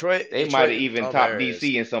 Detroit, They might Detroit have in even some topped areas.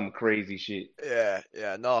 DC in some crazy shit. Yeah,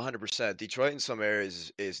 yeah, no, 100%. Detroit in some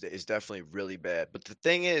areas is definitely really bad. But the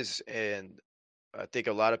thing is, and I think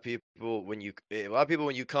a lot of people when you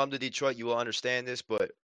come to Detroit, you will understand this,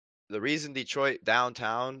 but the reason Detroit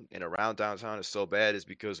downtown and around downtown is so bad is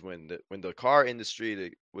because when the car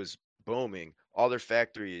industry was booming, all their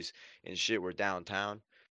factories and shit were downtown.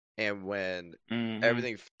 And when Hmm.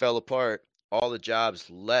 everything fell apart, all the jobs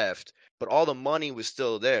left, but all the money was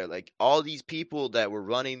still there. Like all these people that were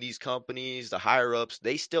running these companies, the higher ups,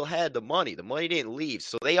 they still had the money. The money didn't leave.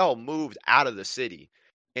 So they all moved out of the city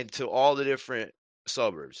into all the different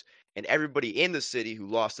suburbs. And everybody in the city who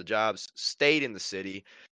lost the jobs stayed in the city,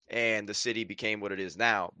 and the city became what it is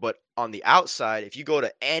now. But on the outside, if you go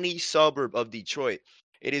to any suburb of Detroit,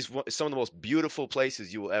 it is some of the most beautiful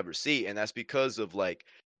places you will ever see. And that's because of like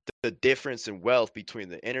the difference in wealth between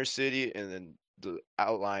the inner city and then the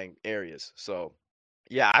outlying areas. So,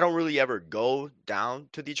 yeah, I don't really ever go down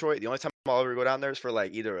to Detroit. The only time I'll ever go down there is for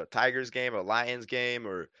like either a Tigers game, a Lions game,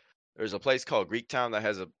 or there's a place called Greektown that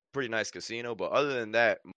has a pretty nice casino. But other than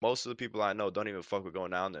that, most of the people I know don't even fuck with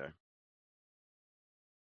going down there.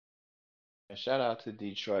 Shout out to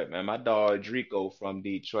Detroit, man. My dog Drico from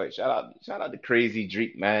Detroit. Shout out to Crazy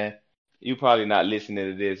Dreek, man. You probably not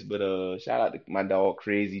listening to this, but shout out to my dog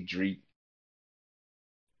Crazy Dreek.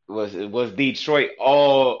 Was Detroit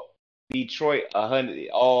 100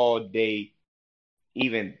 all day,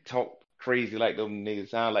 even talk crazy like them niggas,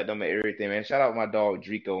 sound like them and everything, man. Shout out my dog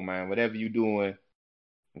Drico, man. Whatever you doing,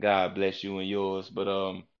 God bless you and yours. But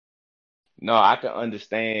no, I can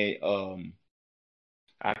understand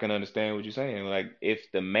what you're saying. Like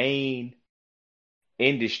if the main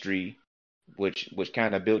industry, which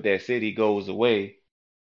kind of built that city, goes away,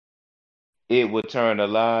 it would turn a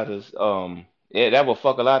lot of yeah, that would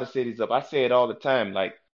fuck a lot of cities up. I say it all the time.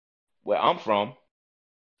 Like where I'm from,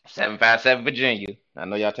 757 Virginia. I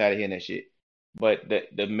know y'all tired of hearing that shit, but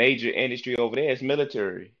the major industry over there is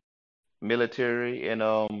military,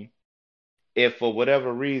 and if for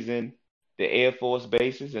whatever reason the Air Force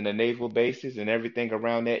bases and the naval bases and everything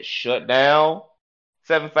around that shut down,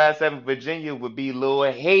 757 Virginia would be little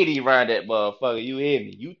Haiti around that motherfucker. You hear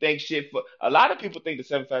me? You think shit for a lot of people think the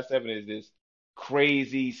 757 is this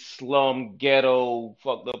crazy slum ghetto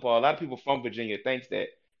fucked up. A lot of people from Virginia thinks that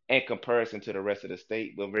in comparison to the rest of the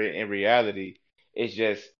state, but in reality, it's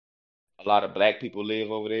just a lot of black people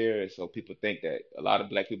live over there, and so people think that a lot of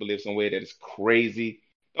black people live somewhere that is crazy.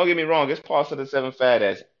 Don't get me wrong, it's parts of the 7-5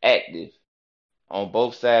 that's active on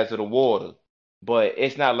both sides of the water, but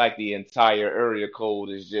it's not like the entire area code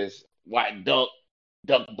is just white duck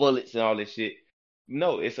bullets and all this shit.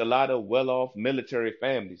 No, it's a lot of well-off military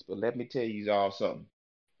families. But let me tell you all something.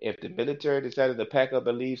 If the military decided to pack up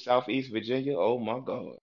and leave Southeast Virginia, oh my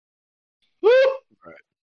God. Woo! Right.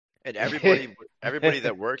 And everybody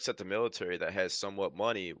that works at the military that has somewhat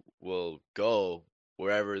money will go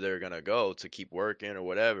wherever they're gonna go to keep working or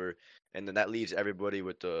whatever, and then that leaves everybody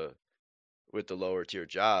with the lower tier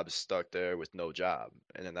jobs stuck there with no job,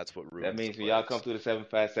 and then that's what That ruins the means when y'all come place. through the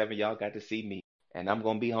 757, y'all got to see me. And I'm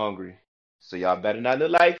gonna be hungry. So y'all better not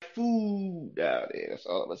look like food out there. That's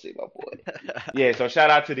all I'm gonna say, my boy. Yeah, so shout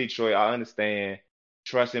out to Detroit. I understand.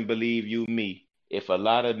 Trust and believe you me. If a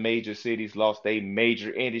lot of major cities lost a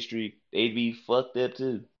major industry, they'd be fucked up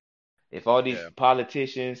too. If all these Yeah.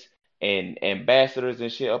 politicians and ambassadors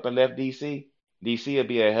and shit up and left DC, DC would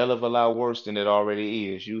be a hell of a lot worse than it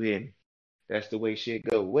already is. You hear me? That's the way shit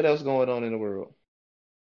go. What else going on in the world?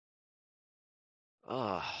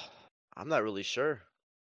 I'm not really sure.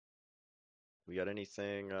 We got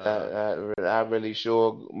anything? I really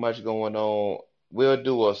sure much going on. We'll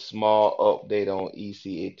do a small update on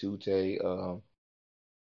EC Etute.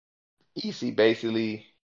 EC basically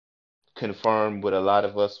confirmed what a lot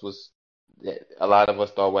of us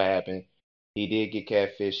thought would happen. He did get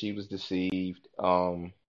catfish. He was deceived.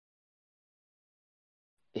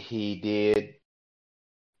 He did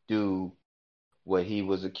do what he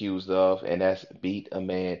was accused of, and that's beat a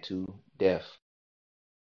man to death.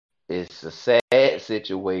 It's a sad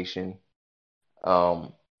situation.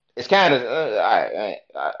 It's kind of I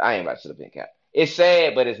ain't about to sit up and count. It's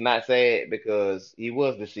sad, but it's not sad because he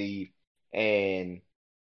was deceived, and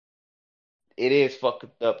it is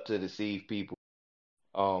fucked up to deceive people.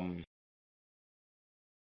 Um,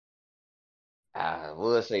 I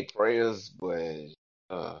would say prayers, but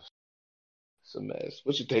it's a mess.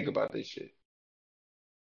 What you think about this shit?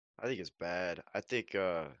 I think it's bad. I think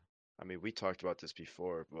I mean we talked about this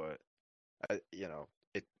before, but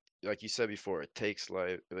it like you said before, it takes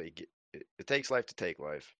life it takes life to take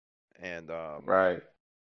life. And Right,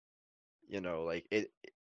 like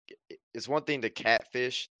it's one thing to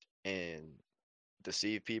catfish and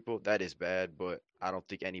deceive people. That is bad, but I don't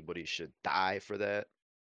think anybody should die for that.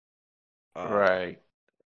 Um, right,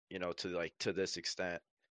 to this extent.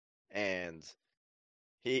 And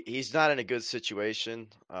he's not in a good situation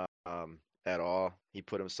at all. He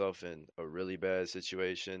put himself in a really bad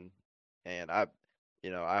situation, and I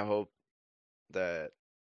hope that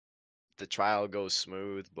the trial goes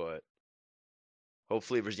smooth, but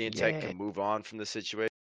hopefully Virginia Tech yeah, can move on from the situation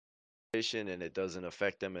and it doesn't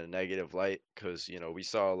affect them in a negative light because we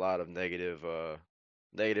saw a lot of negative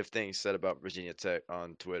things said about Virginia Tech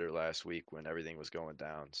on Twitter last week when everything was going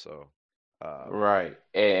down. So um, right.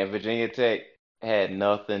 And Virginia Tech had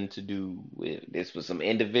nothing to do with this. Was some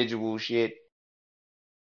individual shit.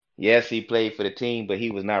 Yes, he played for the team, but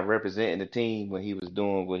he was not representing the team when he was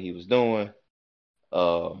doing what he was doing.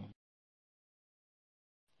 Um,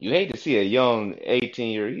 you hate to see a young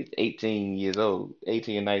he's 18 years old,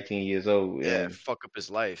 18 or 19 years old, yeah, and fuck up his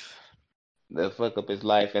life. they fuck up his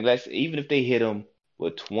life. And let's even if they hit him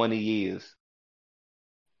with 20 years,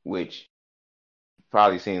 which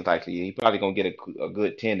probably seems likely, he probably gonna get a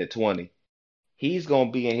good 10 to 20. He's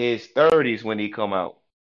gonna be in his 30s when he come out.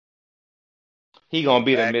 He Go gonna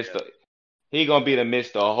be the back. Mister. He gonna be the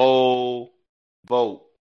Mister whole vote.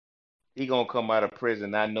 He gonna come out of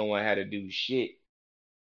prison not knowing how to do shit.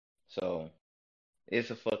 So it's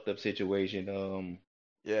a fucked up situation.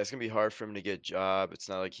 Yeah, it's gonna be hard for him to get a job. It's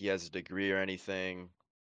not like he has a degree or anything.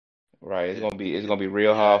 Right. It, It's it gonna be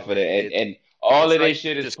real yeah, hard for that. And all it's of not this like you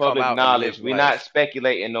shit can is just come public out and live knowledge. We're not life.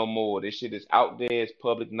 speculating no more. This shit is out there. It's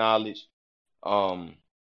public knowledge. Um,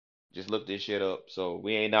 just look this shit up. So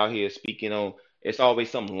we ain't out here speaking on. It's always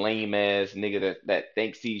some lame ass nigga that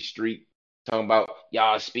thinks he's street talking about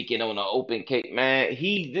y'all speaking on the open case. Man,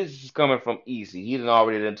 this is coming from Easy. He done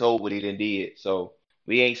already done told what he done did. So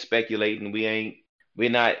we ain't speculating. We're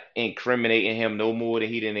not incriminating him no more than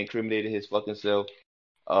he done incriminated his fucking self.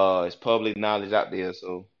 It's public knowledge out there.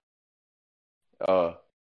 So uh,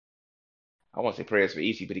 I want to say prayers for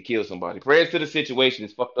Easy, but he killed somebody. Prayers to the situation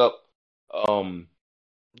is fucked up. Um,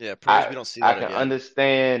 Yeah, prayers we I don't see I that can again.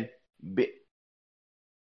 understand.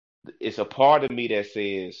 It's a part of me that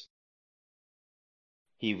says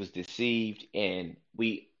he was deceived, and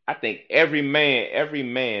I think every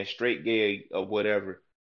man, straight gay or whatever,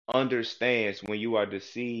 understands when you are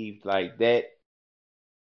deceived like that,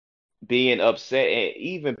 being upset and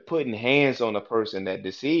even putting hands on a person that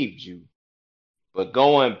deceived you. But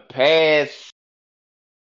going to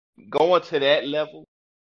that level,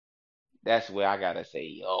 that's where I gotta say,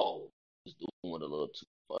 yo, he's doing a little too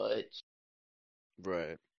much.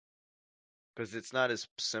 Right. Because it's not as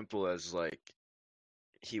simple as like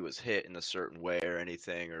he was hit in a certain way or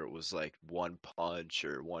anything, or it was like one punch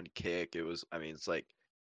or one kick. It was, I mean, it's like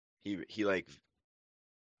he like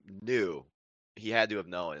knew, he had to have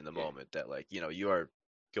known in the Yeah. moment that like, you are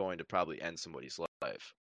going to probably end somebody's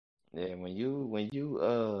life. Yeah,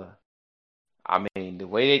 I mean, the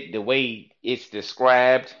way it's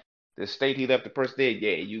described, the state he left the person dead.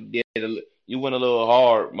 Yeah, you went a little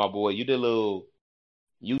hard, my boy. You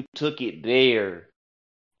took it there.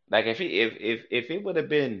 Like if it would have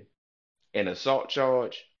been an assault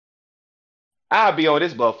charge, I'd be on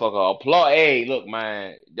this motherfucker applaud. Hey, look,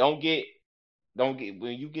 man, don't get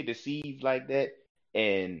when you get deceived like that,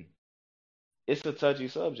 and it's a touchy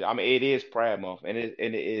subject. I mean, it is Pride Month, and it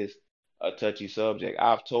is a touchy subject.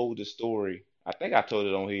 I've told the story. I think I told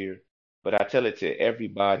it on here, but I tell it to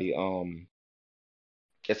everybody.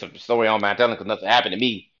 It's a story on my telling because nothing happened to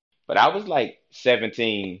me. But I was like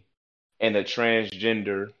 17, and a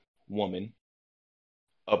transgender woman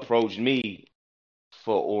approached me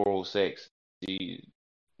for oral sex. She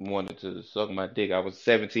wanted to suck my dick. I was a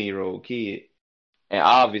 17-year-old kid, and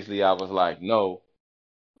obviously I was like, no,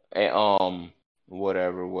 and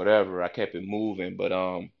whatever. I kept it moving, but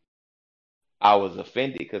I was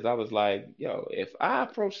offended because I was like, yo, if I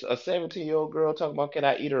approach a 17-year-old girl talking about can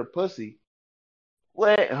I eat her pussy,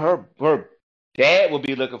 what her dad would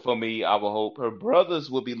be looking for me, I would hope. Her brothers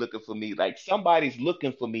would be looking for me. Like somebody's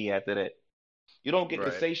looking for me after that. You don't get to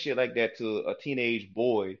Right. say shit like that to a teenage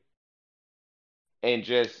boy and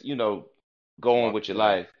just, go on Walk with your away.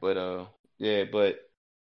 life. But yeah, but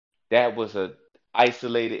that was a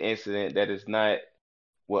isolated incident. That is not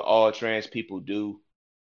what all trans people do.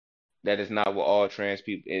 That is not what all trans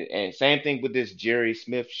people and same thing with this Jerry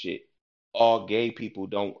Smith shit. All gay people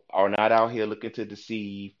don't are not out here looking to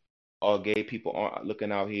deceive. All gay people aren't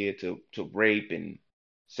looking out here to rape and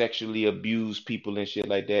sexually abuse people and shit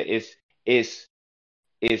like that. It's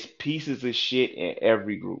it's pieces of shit in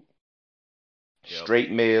every group. Yep.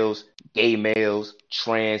 Straight males, gay males,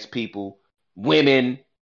 trans people, women,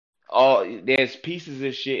 all there's pieces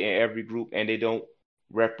of shit in every group and they don't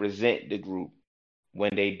represent the group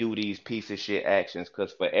when they do these piece of shit actions.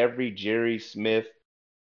 Because for every Jerry Smith,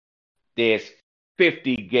 there's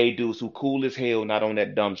 50 gay dudes who cool as hell not on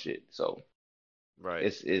that dumb shit. So Right.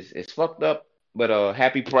 it's fucked up. But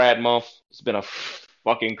happy Pride Month. It's been a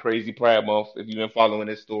fucking crazy Pride Month if you've been following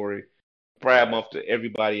this story. Pride Right. Month to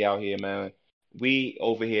everybody out here, man. We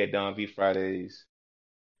over here at Don V Fridays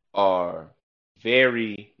are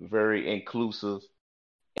very, very inclusive,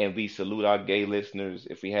 and we salute our gay listeners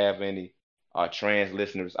if we have any. Our trans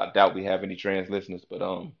listeners, I doubt we have any trans listeners, but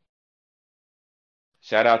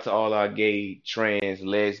shout out to all our gay, trans,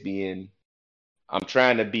 lesbian. I'm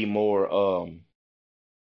trying to be more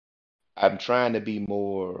I'm trying to be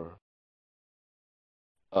more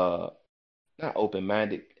uh not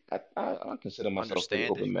open-minded. I consider myself pretty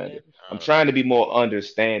Understanding, open-minded. maybe? I I'm don't know. trying to be more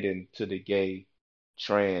understanding to the gay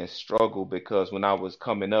trans struggle because when I was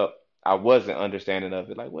coming up, I wasn't understanding of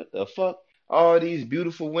it. Like, what the fuck? All these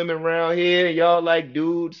beautiful women around here, y'all like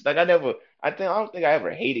dudes. Like I don't think I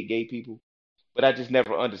ever hated gay people, but I just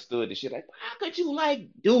never understood the shit. Like, how could you like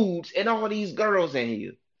dudes and all these girls in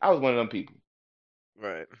here? I was one of them people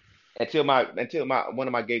Right. until my one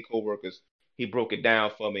of my gay coworkers he broke it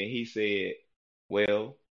down for me. He said,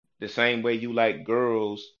 "Well, the same way you like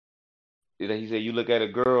girls, he said you look at a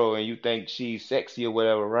girl and you think she's sexy or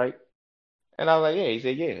whatever, right?" And I was like, "Yeah." He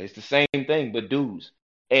said, "Yeah, it's the same thing, but dudes."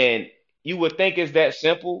 And you would think it's that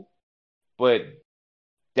simple, but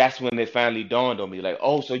that's when it finally dawned on me, like,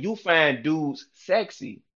 "Oh, so you find dudes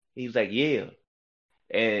sexy?" He was like, "Yeah."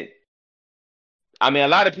 And I mean, a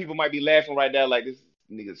lot of people might be laughing right now, like this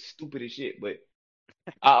nigga's stupid as shit, but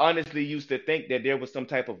I honestly used to think that there was some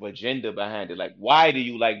type of agenda behind it. Like, why do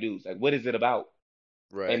you like dudes? Like, what is it about?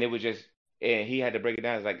 And Right. it was just, and he had to break it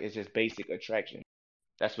down. It's like, it's just basic attraction.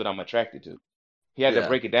 That's what I'm attracted to. He had to Yeah.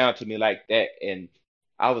 break it down to me like that. And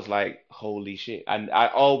I was like, holy shit. I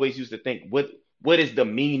always used to think, what is the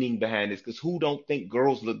meaning behind this? Because who don't think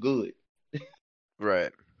girls look good?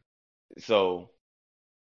 Right. So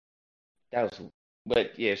that was,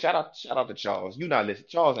 but yeah, shout out to Charles. You not listen.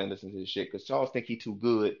 Charles ain't listening to this shit because Charles think he too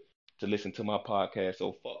good to listen to my podcast.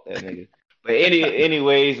 So fuck that nigga. But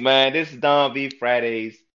anyways, man, this is Don V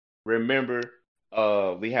Fridays. Remember,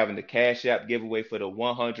 we having the Cash App giveaway for the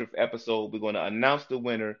 100th episode. We're gonna announce the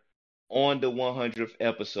winner on the 100th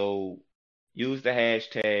episode, use the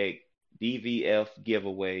hashtag DVF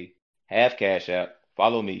giveaway. Have Cash App.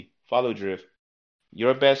 Follow me. Follow Drift.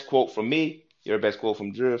 Your best quote from me. Your best quote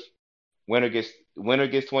from Drift. Winner gets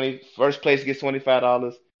 20. First place gets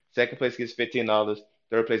 $25. Second place gets $15.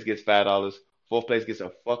 Third place gets $5. Fourth place gets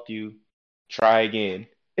a fuck you. Try again.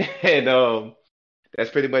 And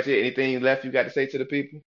that's pretty much it. Anything left you got to say to the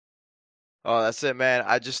people? Oh, that's it, man.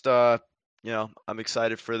 I just I'm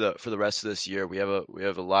excited for the rest of this year. We have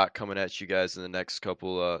a lot coming at you guys in the next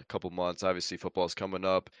couple months. Obviously, football's coming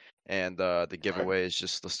up, and the giveaway is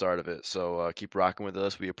just the start of it. So keep rocking with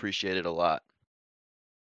us. We appreciate it a lot.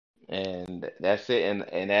 And that's it.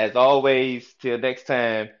 And as always, till next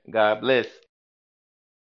time, God bless.